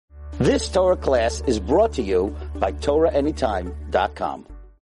This Torah class is brought to you by TorahAnytime.com.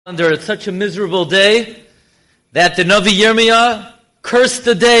 It's such a miserable day that the Navi Yirmiyah cursed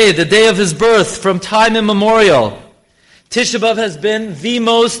the day of his birth from time immemorial. Tisha B'Av has been the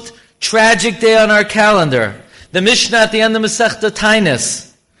most tragic day on our calendar. The Mishnah at the end of Masechta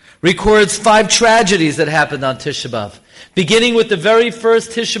Taanis records 5 tragedies that happened on Tisha B'Av, beginning with the very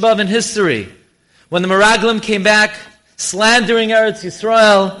first Tisha B'Av in history, when the Meraglim came back slandering Eretz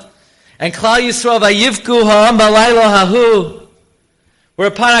Yisrael, and Klal Yisrael vayivku ha'am b'laylo hahu,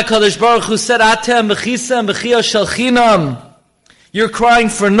 whereupon HaKadosh Baruch Hu said, Atem b'chisem b'chiyah shel chinam, you're crying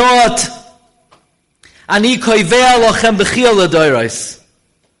for naught. Ani koivea lochem b'chiyah l'doros.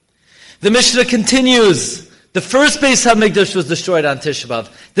 The Mishnah continues. The first Beis HaMikdash was destroyed on Tisha B'Av.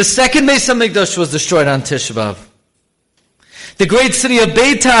 The second Beis HaMikdash was destroyed on Tisha B'Av. The great city of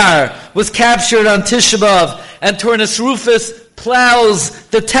Beitar was captured on Tisha B'Av, and Turnus Rufus plows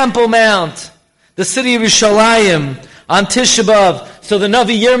the Temple Mount, the city of Yerushalayim, on Tisha B'Av. So the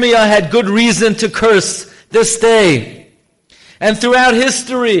Navi Yirmiyah had good reason to curse this day. And throughout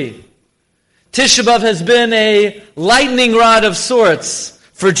history, Tisha B'Av has been a lightning rod of sorts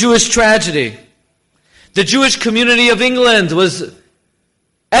for Jewish tragedy. The Jewish community of England was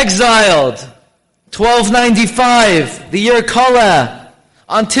exiled 1295, the year Kala,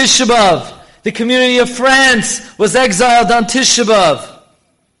 on Tisha B'Av. The community of France was exiled on Tisha B'Av.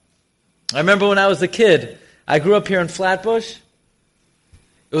 I remember when I was a kid, I grew up here in Flatbush.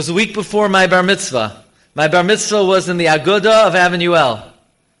 It was a week before my bar mitzvah. My bar mitzvah was in the Aguda of Avenue L.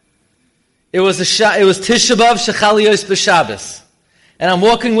 It was Tisha B'Av Shechal Yos B'Shabbos. And I'm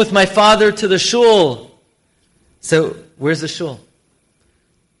walking with my father to the shul. So, where's the shul?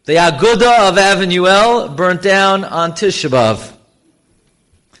 The Aguda of Avenue L burnt down on Tisha B'Av,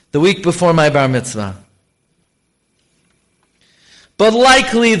 the week before my bar mitzvah. But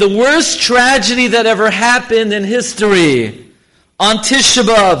likely the worst tragedy that ever happened in history, on Tisha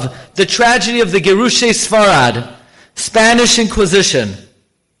B'Av, the tragedy of the Gerushei Sfarad, Spanish Inquisition.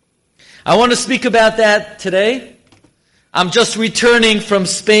 I want to speak about that today. I'm just returning from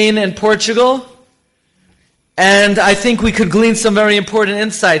Spain and Portugal, and I think we could glean some very important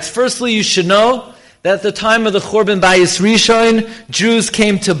insights. Firstly, you should know that at the time of the Churban Bayis Rishon, Jews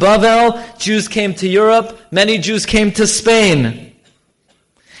came to Bavel, Jews came to Europe, many Jews came to Spain.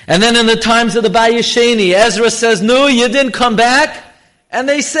 And then in the times of the Bayis Sheni, Ezra says, no, you didn't come back. And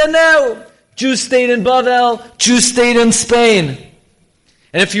they said, no, Jews stayed in Bavel, Jews stayed in Spain.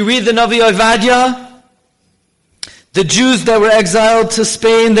 And if you read the Navi Ovadia, the Jews that were exiled to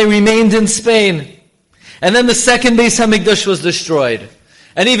Spain, they remained in Spain. And then the second Beis HaMikdash was destroyed.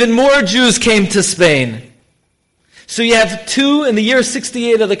 And even more Jews came to Spain. So you have in the year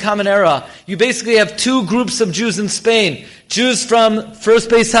 68 of the Common Era, you basically have 2 groups of Jews in Spain. Jews from first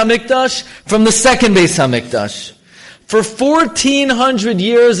Beis HaMikdash, from the second Beis HaMikdash. For 1,400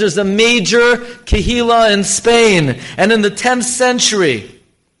 years, there's a major kehila in Spain. And in the 10th century,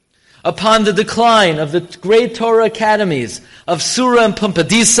 upon the decline of the great Torah academies of Sura and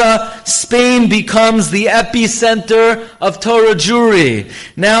Pumbedisa, Spain becomes the epicenter of Torah Jewry.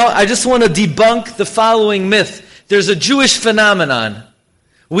 Now, I just want to debunk the following myth. There's a Jewish phenomenon.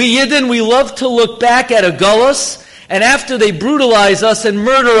 We Yidden, we love to look back at a Gullus, and after they brutalize us and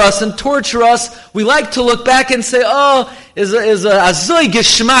murder us and torture us, we like to look back and say, oh, is a azoy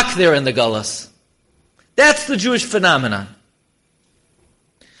geschmack there in the Gullus. That's the Jewish phenomenon.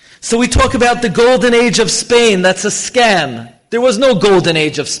 So we talk about the golden age of Spain. That's a scam. There was no golden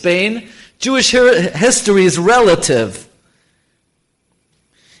age of Spain. Jewish history is relative.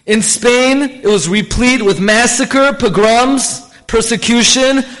 In Spain, it was replete with massacre, pogroms,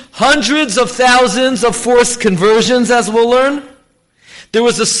 persecution, hundreds of thousands of forced conversions, as we'll learn. There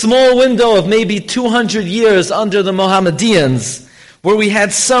was a small window of maybe 200 years under the Mohammedans where we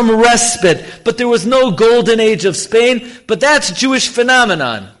had some respite, but there was no golden age of Spain. But that's Jewish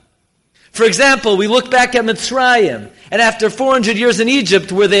phenomenon. For example, we look back at Mitzrayim, and after 400 years in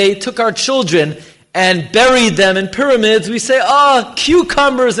Egypt, where they took our children and buried them in pyramids, we say, oh,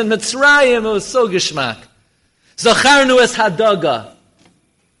 cucumbers in Mitzrayim, it was so geschmack. Zacharnu es hadaga.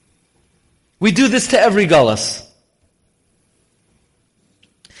 We do this to every galus.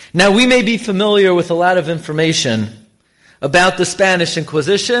 Now, we may be familiar with a lot of information about the Spanish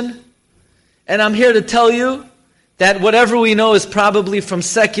Inquisition, and I'm here to tell you that whatever we know is probably from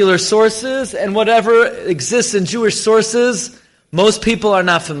secular sources, and whatever exists in Jewish sources, most people are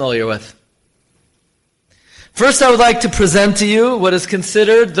not familiar with. First, I would like to present to you what is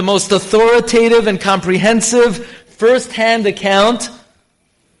considered the most authoritative and comprehensive first-hand account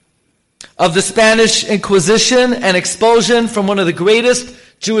of the Spanish Inquisition and expulsion from one of the greatest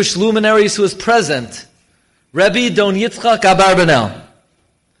Jewish luminaries who was present, Rebbe Don Yitzchak Abarbanel.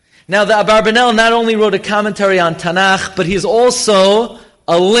 Now the Abarbanel not only wrote a commentary on Tanakh, but he's also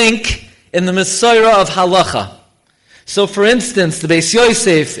a link in the Mesorah of Halacha. So for instance, the Beis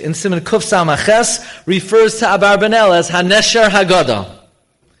Yosef in Siman Kuf Samaches refers to Abarbanel as Hanesher Haggadah.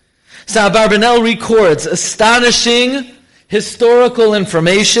 So Abarbanel records astonishing historical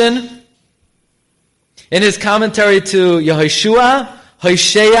information in his commentary to Yehoshua,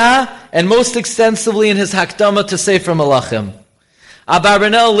 Hosea, and most extensively in his Hakdama to Sefer Malachim.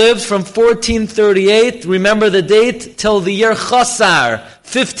 Abarbanel lived from 1438, remember the date, till the year Chasar,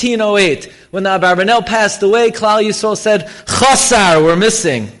 1508. When the Abarbanel passed away, Klal Yisrael said, Chasar, we're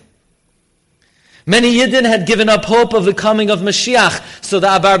missing. Many Yidden had given up hope of the coming of Mashiach, so the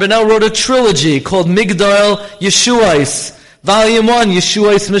Abarbanel wrote a trilogy called Migdal Yeshuais. Volume 1,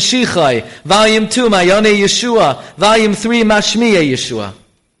 Yeshuais Mashiachai. Volume 2, Mayone Yeshua. Volume 3, Mashmiya Yeshua.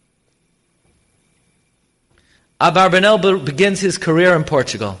 Abarbanel begins his career in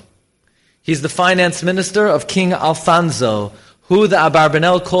Portugal. He's the finance minister of King Alfonso, who the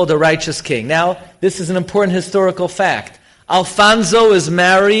Abarbanel called a righteous king. Now, this is an important historical fact. Alfonso is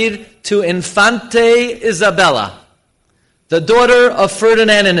married to Infante Isabella, the daughter of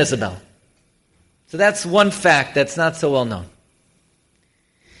Ferdinand and Isabel. So that's one fact that's not so well known.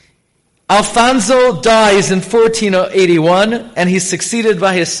 Alfonso dies in 1481, and he's succeeded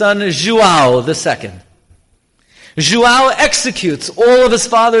by his son João II. João executes all of his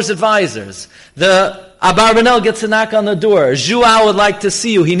father's advisors. The Abarbanel gets a knock on the door. João would like to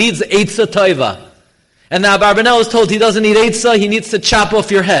see you. He needs Eitzah Toiva. And the Abarbanel is told he doesn't need Eitzah, he needs to chop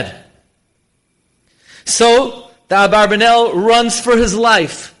off your head. So the Abarbanel runs for his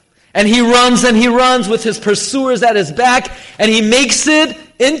life. And he runs with his pursuers at his back, and he makes it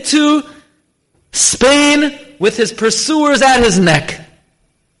into Spain with his pursuers at his neck.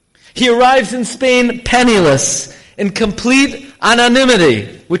 He arrives in Spain penniless, in complete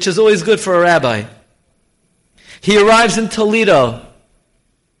anonymity, which is always good for a rabbi. He arrives in Toledo,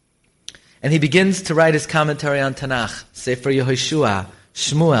 and he begins to write his commentary on Tanakh, Sefer Yehoshua,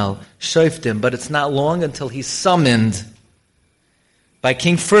 Shmuel, Shoftim, but it's not long until he's summoned by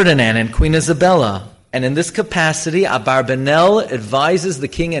King Ferdinand and Queen Isabella. And in this capacity, Abarbanel advises the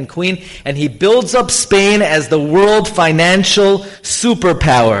king and queen, and he builds up Spain as the world financial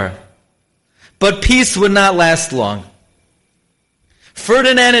superpower. But peace would not last long.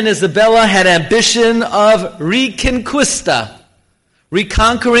 Ferdinand and Isabella had ambition of reconquista,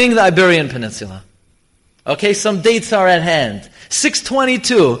 reconquering the Iberian Peninsula. Okay, some dates are at hand.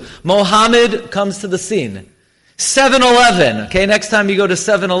 622, Mohammed comes to the scene. 711, okay, next time you go to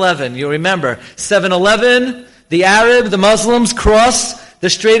 711, you remember, 711, the Arab, the Muslims cross the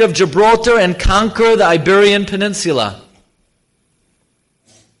Strait of Gibraltar and conquer the Iberian Peninsula.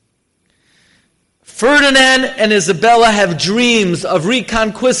 Ferdinand and Isabella have dreams of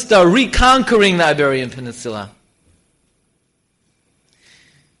reconquista, reconquering the Iberian Peninsula.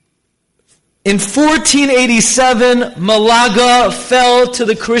 In 1487, Malaga fell to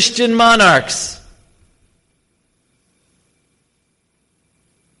the Christian monarchs.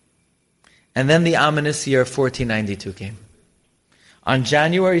 And then the ominous year of 1492 came. On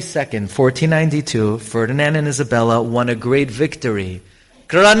January 2nd, 1492, Ferdinand and Isabella won a great victory.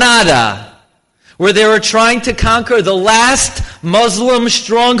 Granada, where they were trying to conquer the last Muslim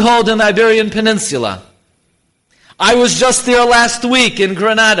stronghold in the Iberian Peninsula. I was just there last week in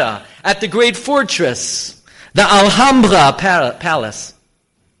Granada, at the great fortress, the Alhambra Palace.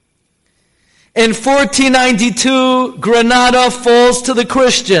 In 1492, Granada falls to the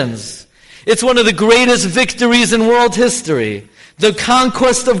Christians. It's one of the greatest victories in world history, the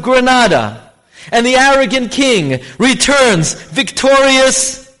conquest of Granada. And the arrogant king returns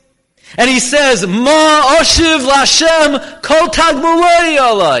victorious, and he says, Ma oshiv l'Hashem kol tagmulei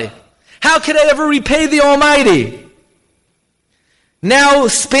alai. How can I ever repay the Almighty? Now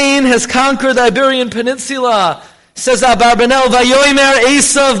Spain has conquered the Iberian Peninsula. Says Abarbanel, Vayomer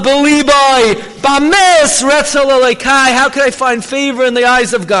Esav Belibai, Bames Retzel Alekai. How can I find favor in the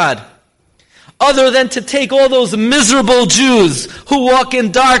eyes of God? Other than to take all those miserable Jews who walk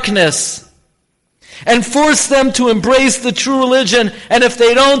in darkness and force them to embrace the true religion, and if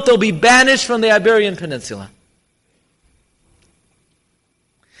they don't, they'll be banished from the Iberian Peninsula.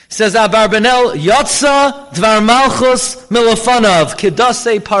 Says Abarbanel, Yotza Dvar Malchus Milofanav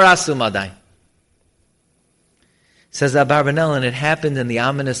Kidase Parasu Madai. Says Abarbanel, and it happened in the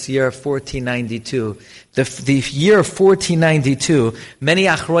ominous year of 1492. The year of 1492, many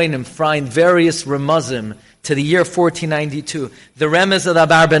Achroinim find various remuzim to the year 1492. The remez of the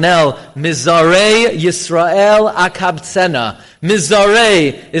Abarbanel, Mizarei Yisrael Akabtsena.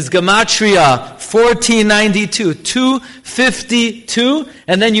 Mizarei is Gematria 1492, 252,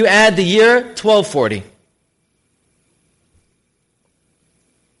 and then you add the year 1240.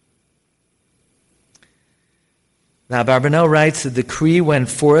 The Abarbanel writes, the decree went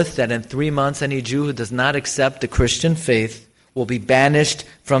forth that in 3 months any Jew who does not accept the Christian faith will be banished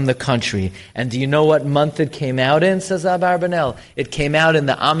from the country. And do you know what month it came out in, says Abarbanel? It came out in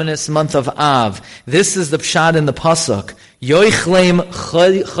the ominous month of Av. This is the pshat in the pasuk. Yoichlem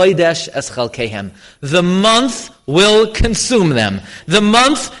chodesh es chalkehem. The month will consume them. The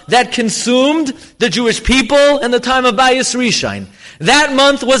month that consumed the Jewish people in the time of Bayis Rishon. That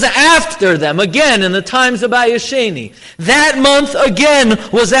month was after them, again, in the times of Bayis Sheni. That month, again,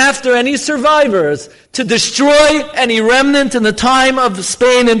 was after any survivors to destroy any remnant in the time of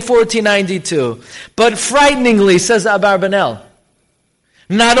Spain in 1492. But frighteningly, says Abarbanel,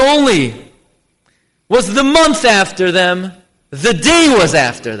 not only was the month after them, the day was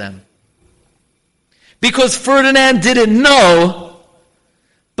after them. Because Ferdinand didn't know,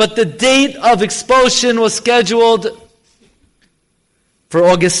 but the date of expulsion was scheduled for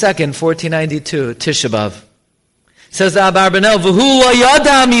August 2nd, 1492, Tisha B'Av. Says Abarbanel, V'hu lo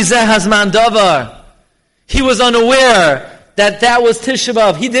yada mizeh hazman davar. He was unaware that was Tisha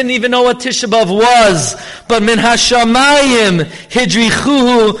B'Av. He didn't even know what Tisha B'Av was. But min hashamayim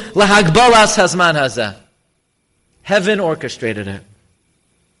hidrichuhu lahagbalas hazman hazeh. Heaven orchestrated it.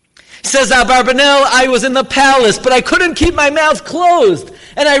 Says Abarbanel, I was in the palace, but I couldn't keep my mouth closed.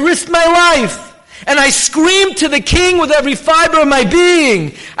 And I risked my life. And I screamed to the king with every fiber of my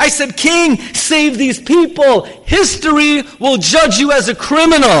being. I said, King, save these people. History will judge you as a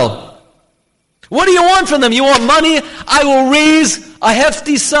criminal. What do you want from them? You want money? I will raise a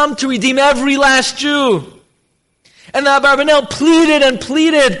hefty sum to redeem every last Jew. And the Abarbanel pleaded and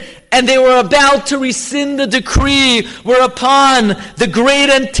pleaded, and they were about to rescind the decree, whereupon the great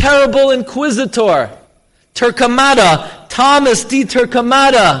and terrible inquisitor, Turkamada, Thomas D.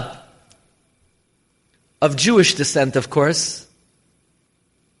 Turkamada, of Jewish descent, of course,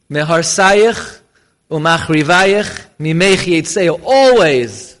 Meharsayich umachrivayich mimech yitzeu.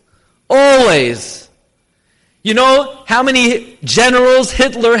 Always. You know how many generals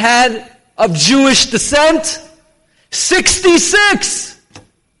Hitler had of Jewish descent? 66!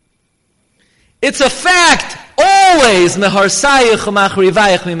 It's a fact. Always Meharsayich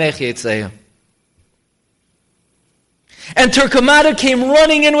umachrivayich mimech yitzeu. And Turkamada came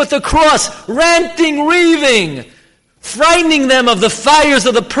running in with a cross, ranting, raving, frightening them of the fires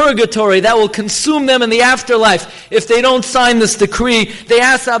of the purgatory that will consume them in the afterlife if they don't sign this decree. They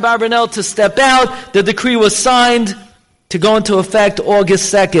asked Abarbanel to step out. The decree was signed to go into effect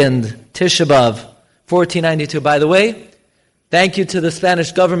August 2nd, Tisha B'Av, 1492. By the way, thank you to the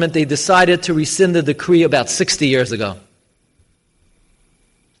Spanish government. They decided to rescind the decree about 60 years ago.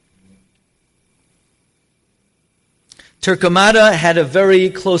 Turkamada had a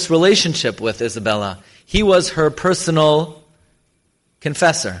very close relationship with Isabella. He was her personal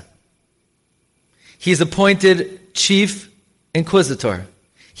confessor. He's appointed chief inquisitor.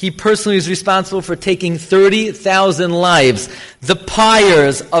 He personally is responsible for taking 30,000 lives. The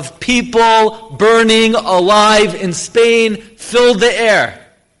pyres of people burning alive in Spain filled the air.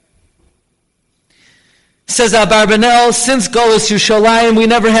 Says Abarbanel, since Golus Yushalayim, we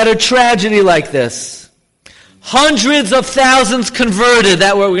never had a tragedy like this. Hundreds of thousands converted,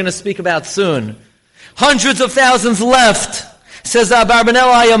 that what we're going to speak about soon. Hundreds of thousands left. Says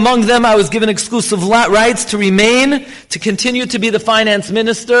Abarbanel, I among them, I was given exclusive rights to remain, to continue to be the finance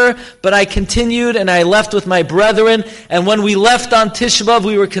minister, but I continued and I left with my brethren, and when we left on Tisha B'Av,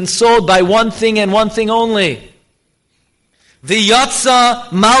 we were consoled by one thing and one thing only. V'yatsa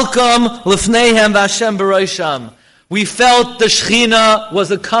malkam lifneihem v'Hashem b'rosham. We felt the Shekhinah was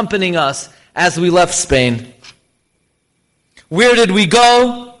accompanying us as we left Spain. Where did we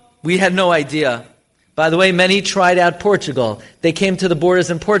go? We had no idea. By the way, many tried out Portugal. They came to the borders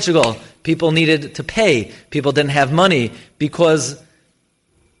in Portugal. People needed to pay. People didn't have money because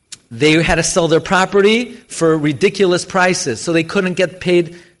they had to sell their property for ridiculous prices. So they couldn't get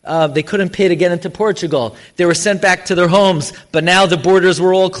paid. They couldn't pay to get into Portugal. They were sent back to their homes. But now the borders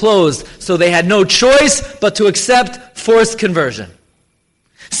were all closed. So they had no choice but to accept forced conversion.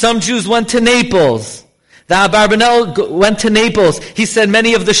 Some Jews went to Naples. The Abarbanel went to Naples. He said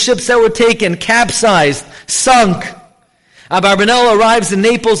many of the ships that were taken capsized, sunk. Abarbanel arrives in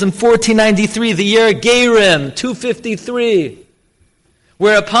Naples in 1493, the year Gerim, 253.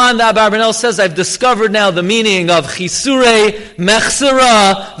 Whereupon the Abarbanel says, I've discovered now the meaning of Chisure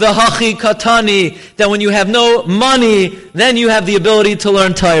Mechsera V'Hachi Katani, that when you have no money, then you have the ability to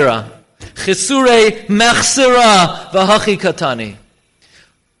learn Torah. Chisure Mechsera V'Hachi Katani.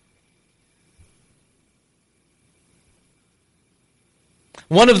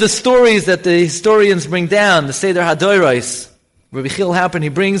 One of the stories that the historians bring down, the Seder HaDoros, Rabbi Chil Halpern, he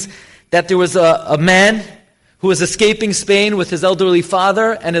brings that there was a man who was escaping Spain with his elderly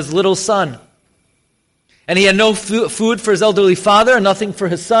father and his little son. And he had no food for his elderly father and nothing for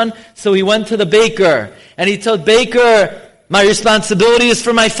his son, so he went to the baker. And he told baker, my responsibility is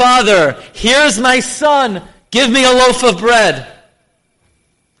for my father. Here's my son. Give me a loaf of bread.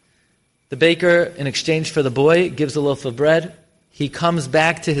 The baker, in exchange for the boy, gives a loaf of bread. He comes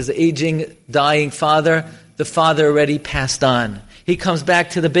back to his aging, dying father. The father already passed on. He comes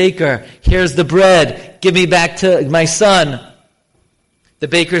back to the baker. Here's the bread. Give me back to my son. The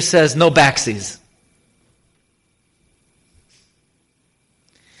baker says, no backsies.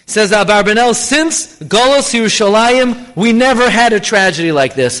 Says Abarbanel, since Golos Yerushalayim, we never had a tragedy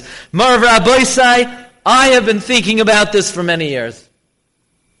like this. Marav Rabbeisai, I have been thinking about this for many years.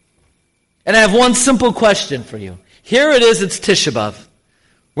 And I have one simple question for you. Here it is, it's Tisha B'Av.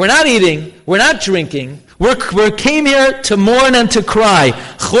 We're not eating, we're not drinking, we came here to mourn and to cry.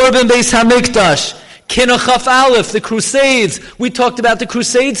 Chorban Beis HaMikdash, Kinuch Aleph, the Crusades. We talked about the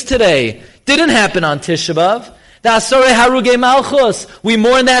Crusades today. Didn't happen on Tisha B'Av. The Asore Harugei Malchus, we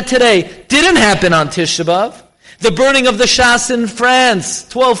mourn that today. Didn't happen on Tisha B'Av. The burning of the Shas in France,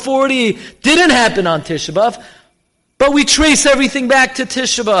 1240, didn't happen on Tisha B'Av. But we trace everything back to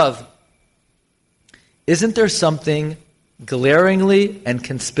Tisha B'Av. Isn't there something glaringly and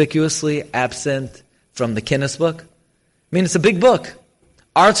conspicuously absent from the Kinnis book? I mean, it's a big book.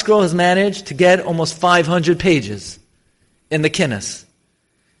 Art Scroll has managed to get almost 500 pages in the Kinnis.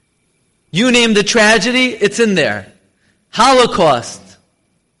 You name the tragedy, it's in there. Holocaust.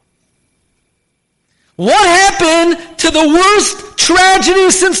 What happened to the worst tragedy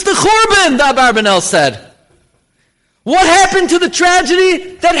since the Churban, the Abarbanel said? What happened to the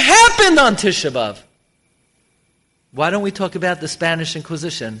tragedy that happened on Tisha B'Av? Why don't we talk about the Spanish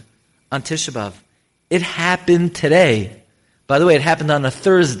Inquisition on Tisha B'Av? It happened today. By the way, it happened on a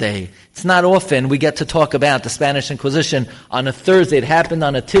Thursday. It's not often we get to talk about the Spanish Inquisition on a Thursday. It happened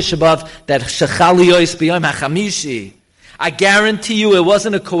on a Tisha B'Av, that Shechaliyos B'Yom HaChamishi. I guarantee you it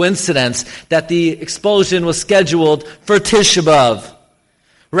wasn't a coincidence that the expulsion was scheduled for Tisha B'Av.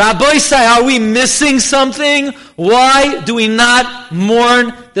 Rabbi say, are we missing something? Why do we not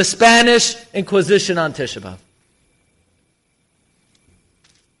mourn the Spanish Inquisition on Tisha B'Av?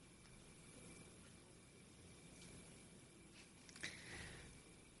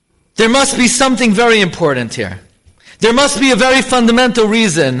 There must be something very important here. There must be a very fundamental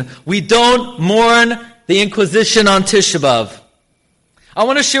reason we don't mourn the Inquisition on Tisha B'Av. I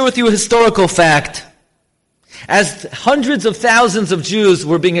want to share with you a historical fact. As hundreds of thousands of Jews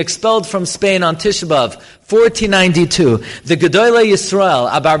were being expelled from Spain on Tisha B'Av, 1492, the Gedolei Yisrael,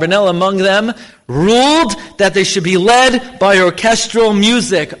 Abarbanel among them, ruled that they should be led by orchestral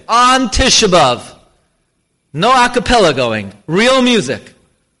music on Tisha B'Av. No a cappella going, real music.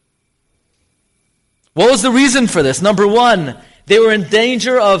 What was the reason for this? Number one, they were in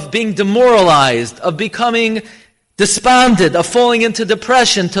danger of being demoralized, of becoming despondent, of falling into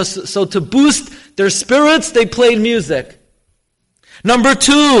depression. So to boost their spirits, they played music. Number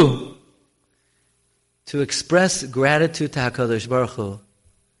two, to express gratitude to HaKadosh Baruch Hu,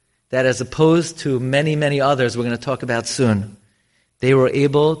 that as opposed to many, many others we're going to talk about soon, they were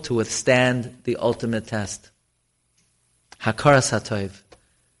able to withstand the ultimate test. Hakaras HaTov.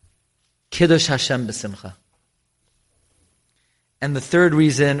 Kiddush Hashem b'simcha. And the third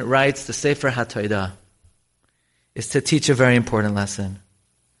reason, writes the Sefer HaTorah, is to teach a very important lesson.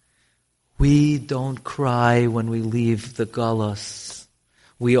 We don't cry when we leave the Galus.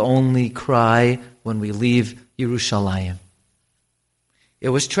 We only cry when we leave Yerushalayim. It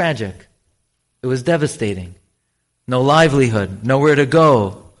was tragic. It was devastating. No livelihood, nowhere to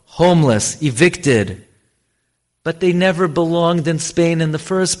go, homeless, evicted. But they never belonged in Spain in the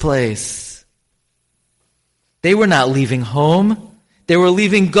first place. They were not leaving home. They were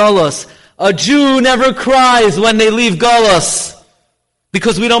leaving Golos. A Jew never cries when they leave Golos,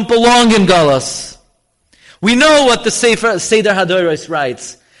 because we don't belong in Golos. We know what the Seder HaDoros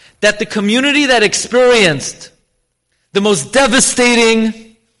writes, that the community that experienced the most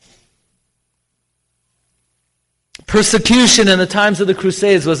devastating persecution in the times of the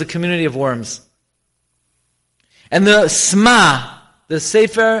Crusades was a community of worms. And the Sma, the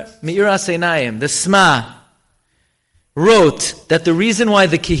Sefer Me'ir HaSeinayim, the Sma, wrote that the reason why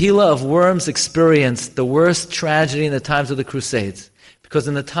the Kehillah of Worms experienced the worst tragedy in the times of the Crusades, because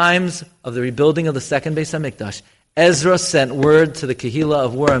in the times of the rebuilding of the second Beis HaMikdash, Ezra sent word to the Kehillah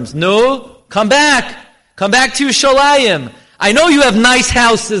of Worms, no, come back to Yerushalayim. I know you have nice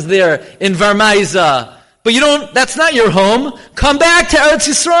houses there in Varmaiza, but that's not your home. Come back to Eretz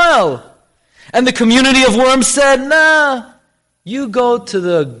Yisrael. And the community of Worms said, nah, you go to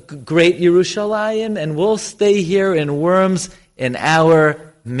the great Yerushalayim and we'll stay here in Worms in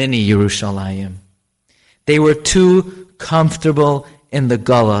our mini Yerushalayim. They were too comfortable in the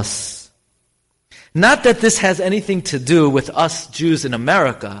Galus. Not that this has anything to do with us Jews in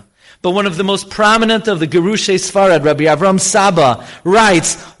America, but one of the most prominent of the Gerushei Sfarad, Rabbi Avram Saba,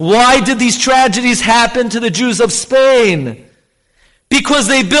 writes, why did these tragedies happen to the Jews of Spain? Because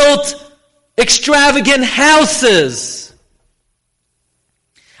they built extravagant houses.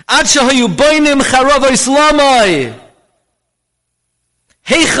 Ad shehayu boinim charav islamai.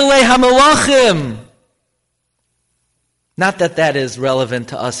 Heichelei hamelachim. Not that that is relevant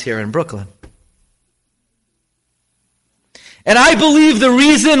to us here in Brooklyn. And I believe the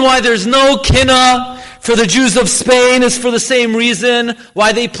reason why there's no kinnah for the Jews of Spain is for the same reason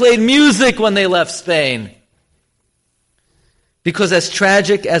why they played music when they left Spain. Because as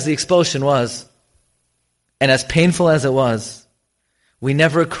tragic as the expulsion was, and as painful as it was, we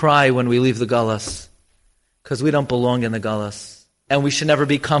never cry when we leave the Galus, because we don't belong in the Galus, and we should never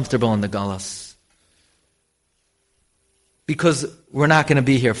be comfortable in the Galus, because we're not going to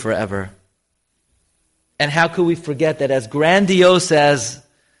be here forever. And how could we forget that as grandiose as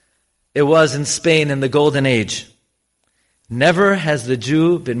it was in Spain in the Golden Age, never has the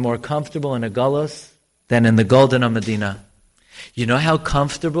Jew been more comfortable in a Galus than in the Golden Medina. You know how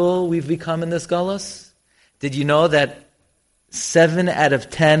comfortable we've become in this Galus? Did you know that 7 out of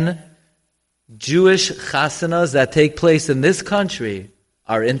 10 Jewish chasanas that take place in this country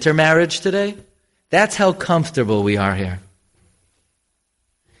are intermarriage today? That's how comfortable we are here.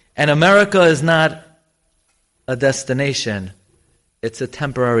 And America is not a destination. It's a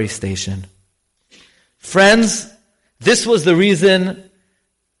temporary station. Friends, this was the reason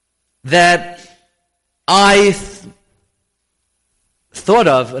that I thought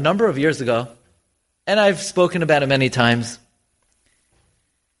of a number of years ago, and I've spoken about it many times,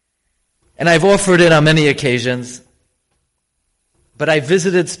 and I've offered it on many occasions, but I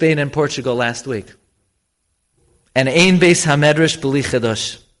visited Spain and Portugal last week, and Ein Beis HaMedrash B'li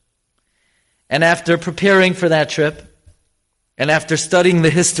Chedosh. And after preparing for that trip, and after studying the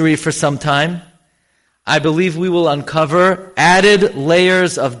history for some time, I believe we will uncover added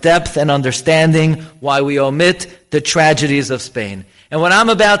layers of depth and understanding why we omit the tragedies of Spain. And what I'm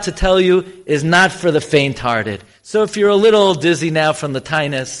about to tell you is not for the faint-hearted. So if you're a little dizzy now from the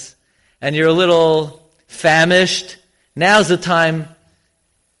tinus, and you're a little famished, now's the time.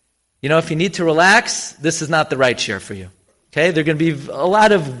 If you need to relax, this is not the right chair for you. Okay, there are going to be a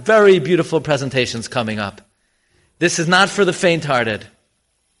lot of very beautiful presentations coming up. This is not for the faint-hearted.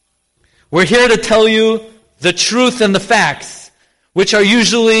 We're here to tell you the truth and the facts, which are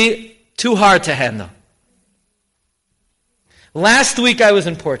usually too hard to handle. Last week I was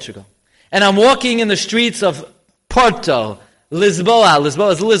in Portugal, and I'm walking in the streets of Porto, Lisboa.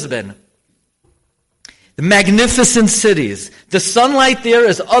 Lisboa is Lisbon. The magnificent cities. The sunlight there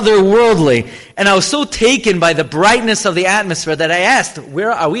is otherworldly. And I was so taken by the brightness of the atmosphere that I asked,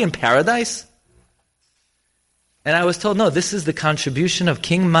 where are we in paradise? And I was told, no, this is the contribution of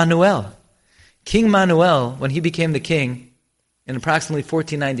King Manuel. King Manuel, when he became the king, in approximately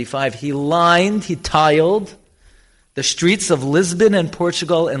 1495, he tiled the streets of Lisbon and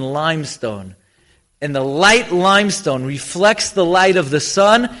Portugal in limestone. And the light limestone reflects the light of the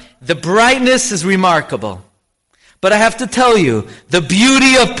sun. The brightness is remarkable. But I have to tell you, the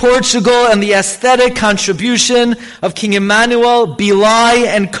beauty of Portugal and the aesthetic contribution of King Emmanuel belie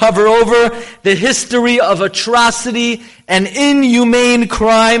and cover over the history of atrocity and inhumane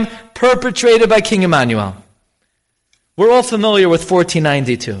crime perpetrated by King Emmanuel. We're all familiar with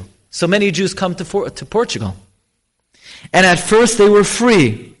 1492. So many Jews come to Portugal. And at first they were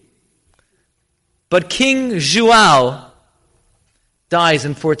free. But King João dies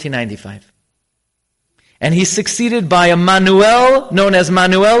in 1495. And he's succeeded by a Manuel, known as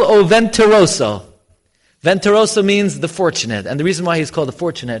Manuel o Venturoso. Venturoso means the fortunate. And the reason why he's called the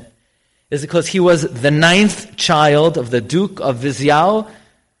fortunate is because he was the 9th child of the Duke of Viseu.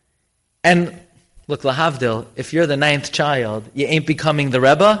 And look, lahavdil, if you're the 9th child, you ain't becoming the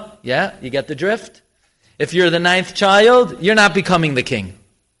Rebbe. Yeah, you get the drift? If you're the 9th child, you're not becoming the king.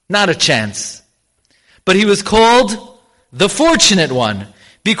 Not a chance. But he was called the fortunate one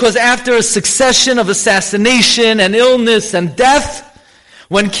Because after a succession of assassination and illness and death,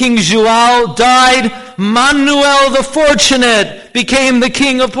 when King João died, Manuel the Fortunate became the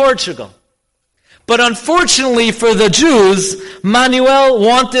king of Portugal. But unfortunately for the Jews, Manuel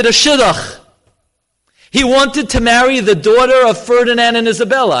wanted a shidduch. He wanted to marry the daughter of Ferdinand and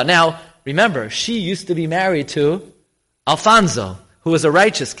Isabella. Now, remember, she used to be married to Alfonso, who was a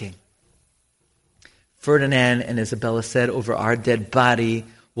righteous king. Ferdinand and Isabella said, over our dead body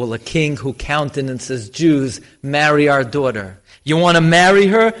will a king who countenances Jews marry our daughter. You want to marry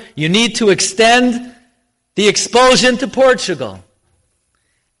her? You need to extend the expulsion to Portugal.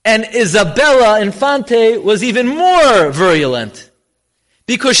 And Isabella Infante was even more virulent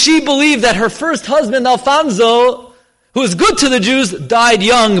because she believed that her first husband, Alfonso, who was good to the Jews, died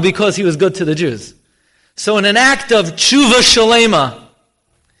young because he was good to the Jews. So in an act of tshuva shalema,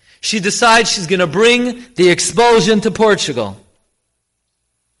 she decides she's going to bring the expulsion to Portugal.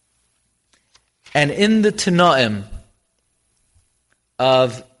 And in the Tanoim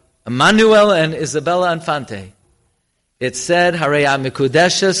of Manuel and Isabella Infante, it said, Harei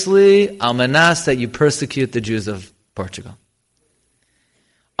amikudeshes li almanas, that you persecute the Jews of Portugal.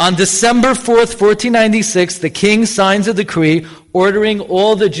 On December 4th, 1496, the king signs a decree ordering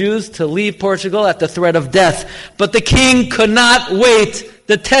all the Jews to leave Portugal at the threat of death. But the king could not wait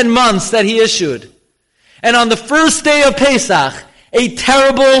the 10 months that he issued. And on the first day of Pesach, a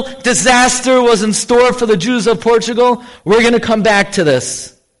terrible disaster was in store for the Jews of Portugal. We're going to come back to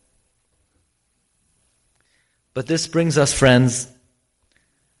this. But this brings us, friends,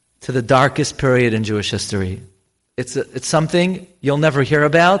 to the darkest period in Jewish history. It's something you'll never hear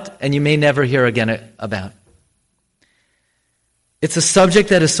about, and you may never hear again about. It's a subject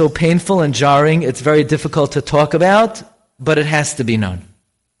that is so painful and jarring, it's very difficult to talk about, but it has to be known.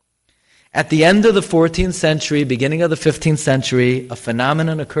 At the end of the 14th century, beginning of the 15th century, a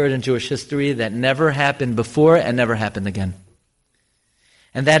phenomenon occurred in Jewish history that never happened before and never happened again.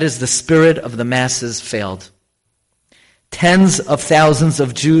 And that is the spirit of the masses failed. Tens of thousands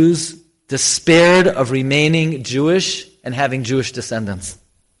of Jews despaired of remaining Jewish and having Jewish descendants.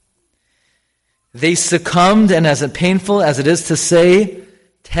 They succumbed, and as painful as it is to say,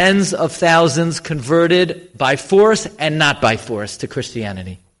 tens of thousands converted by force and not by force to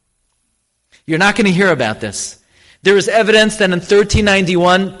Christianity. You're not going to hear about this. There is evidence that in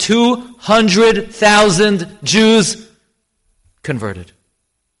 1391, 200,000 Jews converted.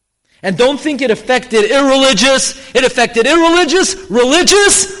 And don't think it affected irreligious. It affected irreligious,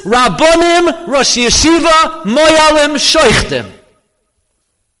 religious, rabbonim, rosh yeshiva, moyalim, shoichtim.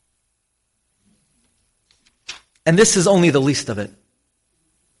 And this is only the least of it.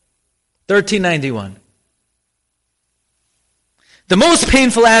 1391. The most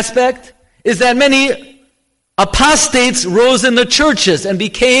painful aspect is that many apostates rose in the churches and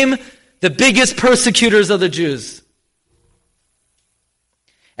became the biggest persecutors of the Jews.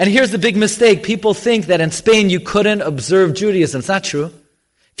 And here's the big mistake. People think that in Spain you couldn't observe Judaism. It's not true.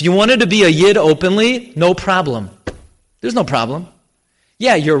 If you wanted to be a Yid openly, no problem. There's no problem.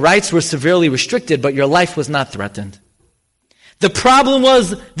 Yeah, your rights were severely restricted, but your life was not threatened. The problem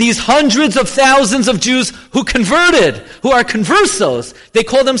was these hundreds of thousands of Jews who converted, who are conversos. They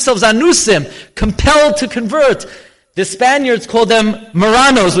call themselves anusim, compelled to convert. The Spaniards call them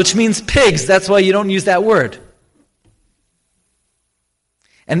marranos, which means pigs. That's why you don't use that word.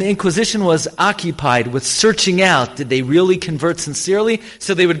 And the Inquisition was occupied with searching out, did they really convert sincerely?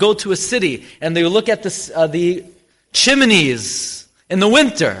 So they would go to a city and they would look at the chimneys in the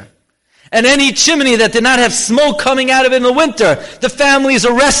winter. And any chimney that did not have smoke coming out of it in the winter, the family is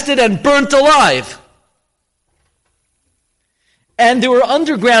arrested and burnt alive. And there were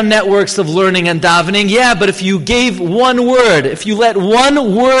underground networks of learning and davening. Yeah, but if you gave one word, if you let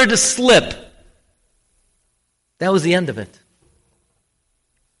one word slip, that was the end of it.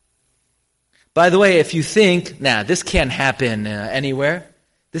 By the way, if you think, this can't happen anywhere,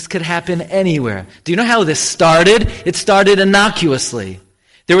 this could happen anywhere. Do you know how this started? It started innocuously.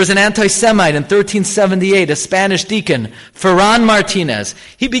 There was an anti-Semite in 1378, a Spanish deacon, Ferran Martinez.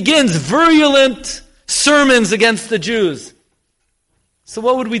 He begins virulent sermons against the Jews. So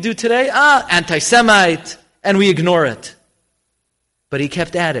what would we do today? Anti-Semite, and we ignore it. But he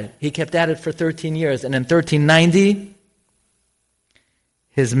kept at it. He kept at it for 13 years. And in 1390,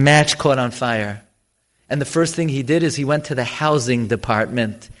 his match caught on fire. And the first thing he did is he went to the housing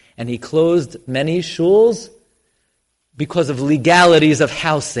department and he closed many shuls because of legalities of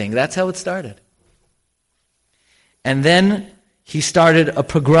housing. That's how it started. And then he started a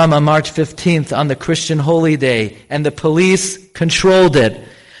pogrom on March 15th on the Christian holy day, and the police controlled it.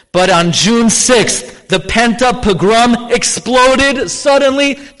 But on June 6th, The pent-up pogrom exploded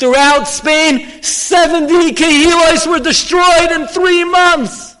suddenly throughout Spain. 70 kehilos were destroyed in 3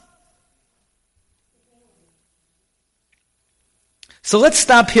 months. So let's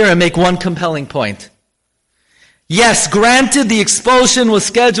stop here and make one compelling point. Yes, granted, the expulsion was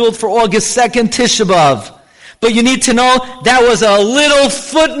scheduled for August 2nd, Tisha B'Av. But you need to know that was a little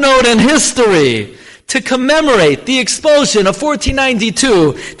footnote in history to commemorate the expulsion of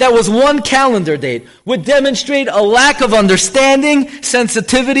 1492. That was one calendar date, would demonstrate a lack of understanding,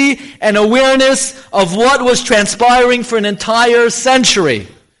 sensitivity, and awareness of what was transpiring for an entire century.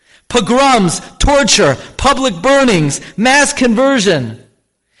 Pogroms, torture, public burnings, mass conversion.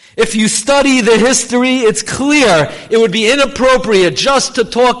 If you study the history, it's clear it would be inappropriate just to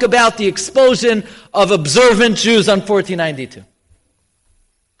talk about the expulsion of observant Jews on 1492.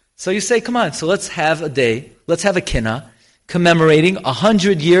 So you say, come on, so let's have a day, let's have a kinnah commemorating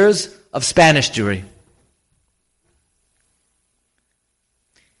 100 years of Spanish Jewry.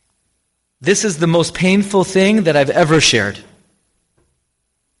 This is the most painful thing that I've ever shared.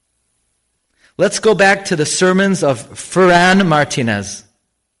 Let's go back to the sermons of Ferran Martinez.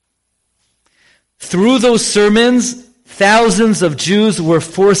 Through those sermons, thousands of Jews were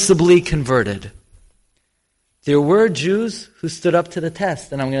forcibly converted. There were Jews who stood up to the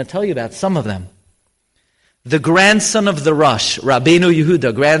test, and I'm going to tell you about some of them. The grandson of the Rosh, Rabbeinu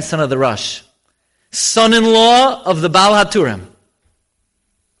Yehuda, grandson of the Rosh, son-in-law of the Baal HaTurim.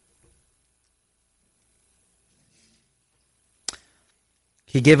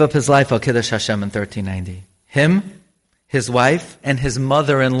 He gave up his life al Kiddush Hashem in 1390. Him, his wife, and his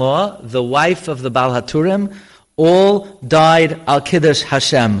mother-in-law, the wife of the Baal HaTurim, all died al Kiddush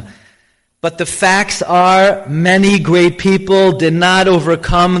Hashem. But the facts are, many great people did not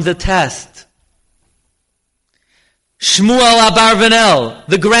overcome the test. Shmuel Abarbanel,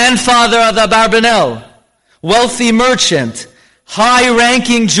 the grandfather of Abarbanel, wealthy merchant,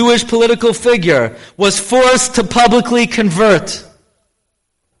 high-ranking Jewish political figure, was forced to publicly convert.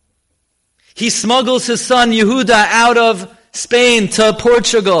 He smuggles his son Yehuda out of Spain to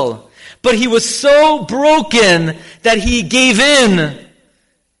Portugal. But he was so broken that he gave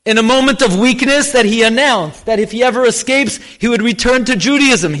in a moment of weakness, that he announced that if he ever escapes, he would return to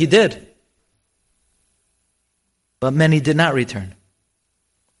Judaism. He did. But many did not return.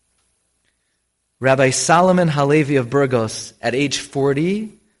 Rabbi Solomon Halevi of Burgos, at age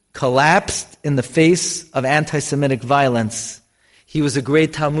 40, collapsed in the face of anti-Semitic violence. He was a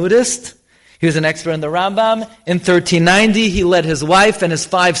great Talmudist. He was an expert in the Rambam. In 1390, he led his wife and his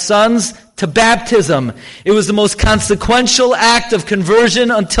 5 sons to baptism. It was the most consequential act of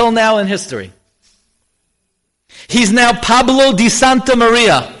conversion until now in history. He's now Pablo di Santa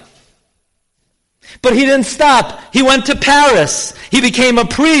Maria. But he didn't stop. He went to Paris. He became a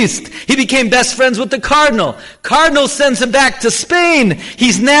priest. He became best friends with the cardinal. Cardinal sends him back to Spain.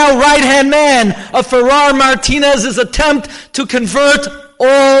 He's now right-hand man of Ferran Martinez's attempt to convert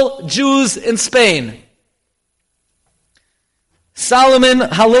all Jews in Spain. Solomon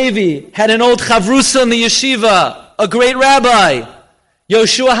Halevi had an old chavrusa in the yeshiva, a great rabbi,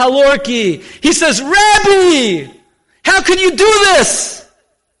 Yoshua Halorki. He says, Rabbi, how can you do this?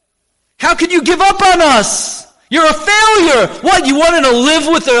 How can you give up on us? You're a failure. What, you wanted to live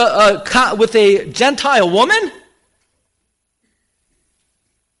with a Gentile woman?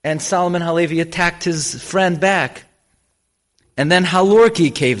 And Solomon Halevi attacked his friend back. And then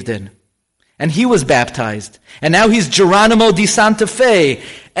Halorki caved in. And he was baptized. And now he's Geronimo di Santa Fe.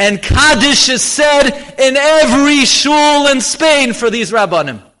 And Kaddish is said in every shul in Spain for these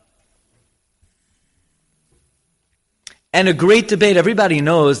Rabbanim. And a great debate. Everybody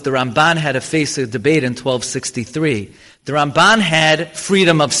knows the Ramban had to face a debate in 1263. The Ramban had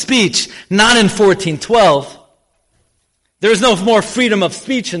freedom of speech, not in 1412. There is no more freedom of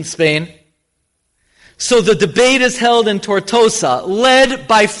speech in Spain. So the debate is held in Tortosa, led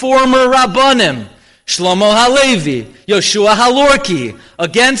by former Rabbanim, Shlomo Halevi, Yoshua Halorki,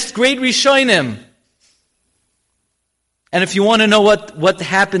 against great Rishonim. And if you want to know what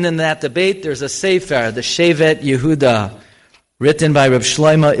happened in that debate, there's a Sefer, the Shevet Yehuda, written by Reb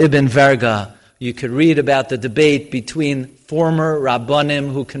Shlomo Ibn Verga. You could read about the debate between former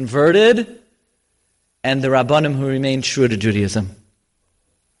Rabbanim who converted and the Rabbanim who remained true to Judaism.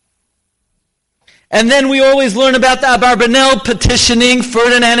 And then we always learn about the Abarbanel petitioning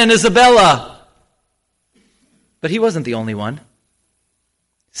Ferdinand and Isabella. But he wasn't the only one.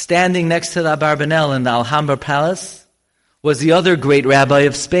 Standing next to the Abarbanel in the Alhambra Palace was the other great rabbi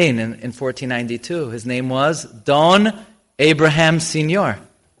of Spain in 1492. His name was Don Abraham Senior.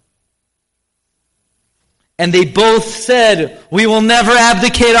 And they both said, we will never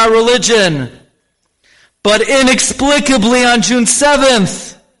abdicate our religion. But inexplicably on June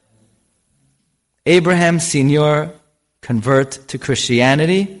 7th, Abraham Sr. convert to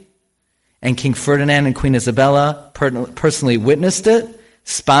Christianity, and King Ferdinand and Queen Isabella personally witnessed it,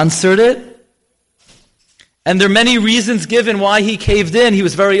 sponsored it. And there are many reasons given why he caved in. He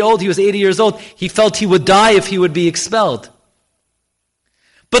was very old. He was 80 years old. He felt he would die if he would be expelled.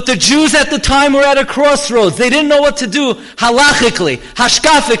 But the Jews at the time were at a crossroads. They didn't know what to do halachically,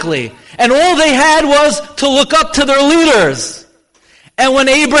 hashkafically. And all they had was to look up to their leaders. And when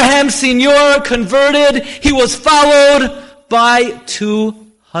Abraham Sr. converted, he was followed by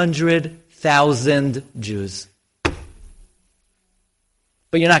 200,000 Jews.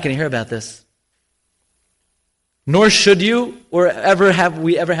 But you're not going to hear about this. Nor should you, or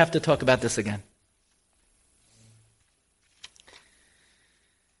we ever have to talk about this again.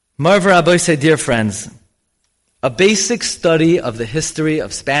 Marva Rabbi say, dear friends, a basic study of the history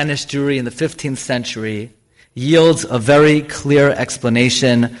of Spanish Jewry in the 15th century yields a very clear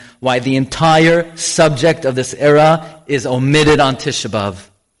explanation why the entire subject of this era is omitted on Tisha B'Av.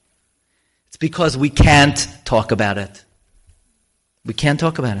 It's because we can't talk about it. We can't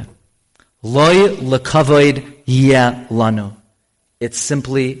talk about it. Loy lekavoid yeh lanu. It's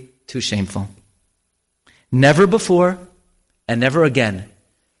simply too shameful. Never before and never again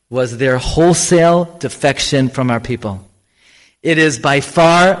was there wholesale defection from our people. It is by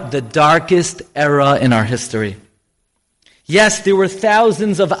far the darkest era in our history. Yes, there were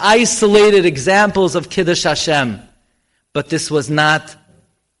thousands of isolated examples of Kiddush Hashem, but this was not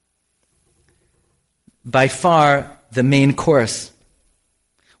by far the main course.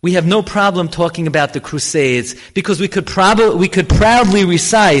 We have no problem talking about the Crusades because we could proudly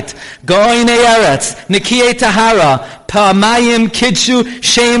recite Go'inei Eretz, Nikiyei Tahara, Pa'amayim Kidshu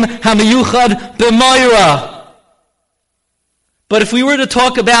Shem Hamayuchad B'Moira. But if we were to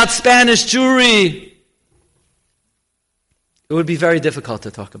talk about Spanish Jewry, it would be very difficult to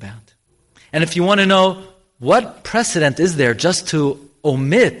talk about. And if you want to know what precedent is there just to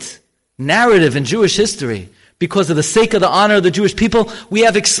omit narrative in Jewish history, because of the sake of the honor of the Jewish people, we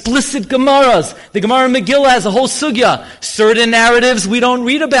have explicit Gemaras. The Gemara in Megillah has a whole sugya. Certain narratives we don't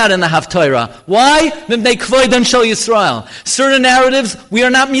read about in the Haftorah. Why? They kvoidan shel Yisrael. Certain narratives we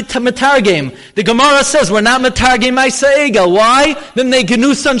are not metargem. The Gemara says we're not metargem ma'aseh egel. Why? They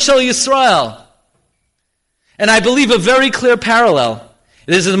genusan shel Yisrael. And I believe a very clear parallel.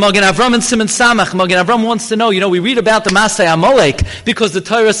 This is Magen Avram and Simon Samach. Magen Avram wants to know, we read about the Masei Amalek because the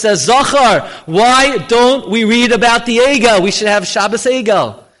Torah says, Zachar, why don't we read about the Egel? We should have Shabbos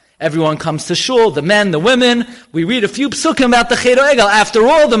Egel. Everyone comes to shul, the men, the women. We read a few psukim about the Chedo Egel. After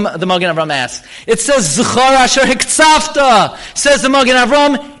all, the Magen Avram asks. It says, Zachar asher hiktzafta. Says the Magen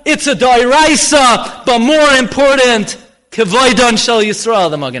Avram, it's a Dairaisa, but more important, Kevoidon Shel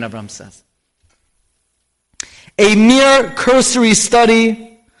Yisrael, the Magen Avram says. A mere cursory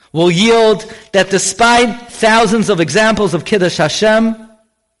study will yield that despite thousands of examples of Kiddush Hashem,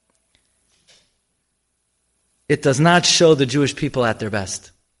 it does not show the Jewish people at their best.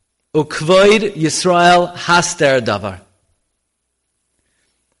 Ukvoid Yisrael haster davar.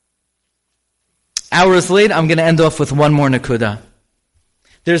 Hours late, I'm going to end off with one more nakuda.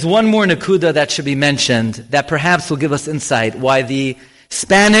 There's one more nakuda that should be mentioned that perhaps will give us insight why the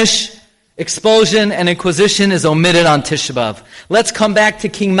Spanish expulsion and inquisition is omitted on Tisha B'Av. Let's come back to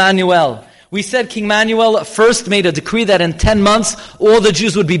King Manuel. We said King Manuel first made a decree that in 10 months all the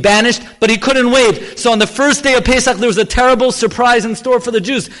Jews would be banished, but he couldn't wait. So on the first day of Pesach there was a terrible surprise in store for the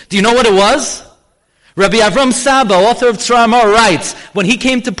Jews. Do you know what it was? Rabbi Avram Saba, author of Torah, writes, when he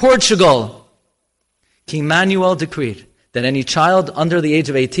came to Portugal, King Manuel decreed that any child under the age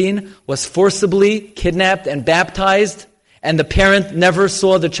of 18 was forcibly kidnapped and baptized, and the parent never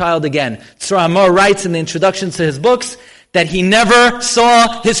saw the child again. Tzra Amar writes in the introduction to his books that he never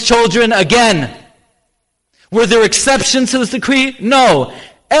saw his children again. Were there exceptions to this decree? No.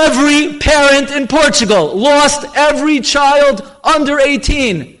 Every parent in Portugal lost every child under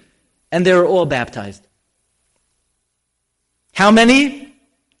 18, and they were all baptized. How many?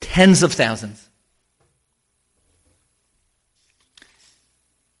 Tens of thousands.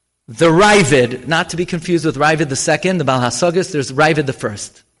 The Ravid, not to be confused with Ravid II, the Baal HaSagas, there's Ravid I,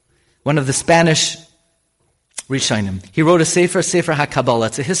 one of the Spanish Rishonim. He wrote a Sefer HaKabbalah.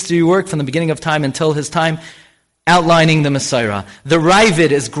 It's a history work from the beginning of time until his time, outlining the Messiah. The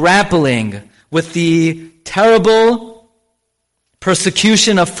Ravid is grappling with the terrible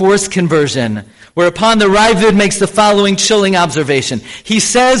persecution of forced conversion, whereupon the Ravid makes the following chilling observation. He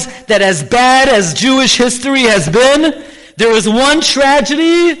says that as bad as Jewish history has been, there is one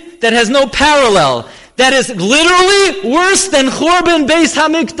tragedy that has no parallel, that is literally worse than Churban Beis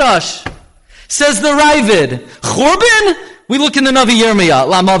Hamikdash. Says the Ravid, Churban? We look in the Navi Yirmiyah.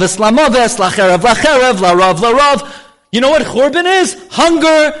 Lamoves, lamoves, lacherev, lacherev, larav, larav. You know what Churban is?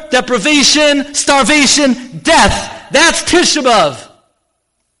 Hunger, deprivation, starvation, death. That's Tisha B'Av.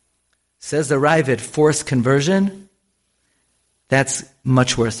 Says the Ravid, forced conversion. That's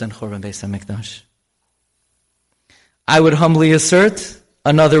much worse than Churban Beis HaMikdash. I would humbly assert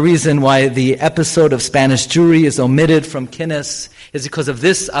another reason why the episode of Spanish Jewry is omitted from Kinnis is because of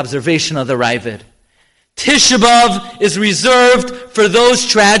this observation of the Ravid. Tisha B'Av is reserved for those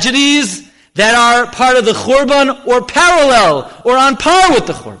tragedies that are part of the Churban or parallel or on par with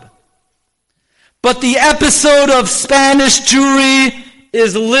the Churban. But the episode of Spanish Jewry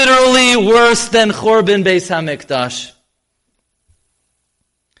is literally worse than Churban Beis HaMikdash.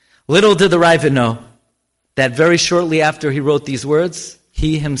 Little did the Ravid know that very shortly after he wrote these words,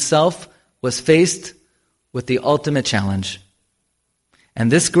 he himself was faced with the ultimate challenge.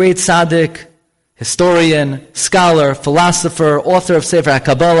 And this great tzaddik, historian, scholar, philosopher, author of Sefer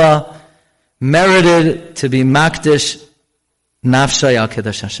HaKabbalah, merited to be makdish nafshay al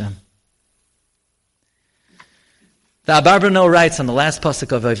kiddush Hashem. The Abarbanel writes on the last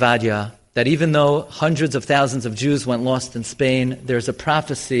pasuk of Ovadia that even though hundreds of thousands of Jews went lost in Spain, there's a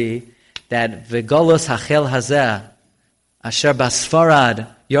prophecy that V'golos hachel hazeh asher basfarad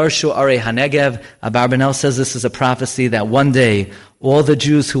yarshu arei hanegev. Abarbanel says this is a prophecy that one day all the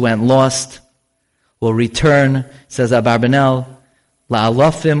Jews who went lost will return, says Abarbanel,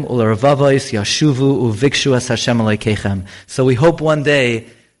 la'alofim u'lervavos yashuvu u'vikshu es Hashem aleikechem. So we hope one day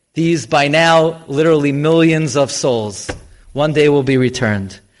these by now literally millions of souls one day will be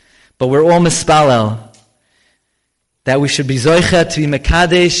returned. But we're all mispalel that we should be zoichet to be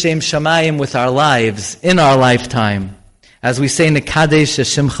mekadesh shem shamayim with our lives in our lifetime. As we say, nekadesh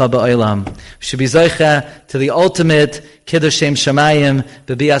shemcha ba'olam. We should be zoichet to the ultimate kiddush shem shamayim,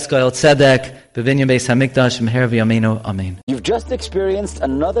 bebias goel tzedek, bevinyam beis hamikdash, meher v'yameinu, amen. You've just experienced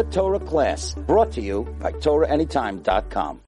another Torah class brought to you by TorahAnytime.com.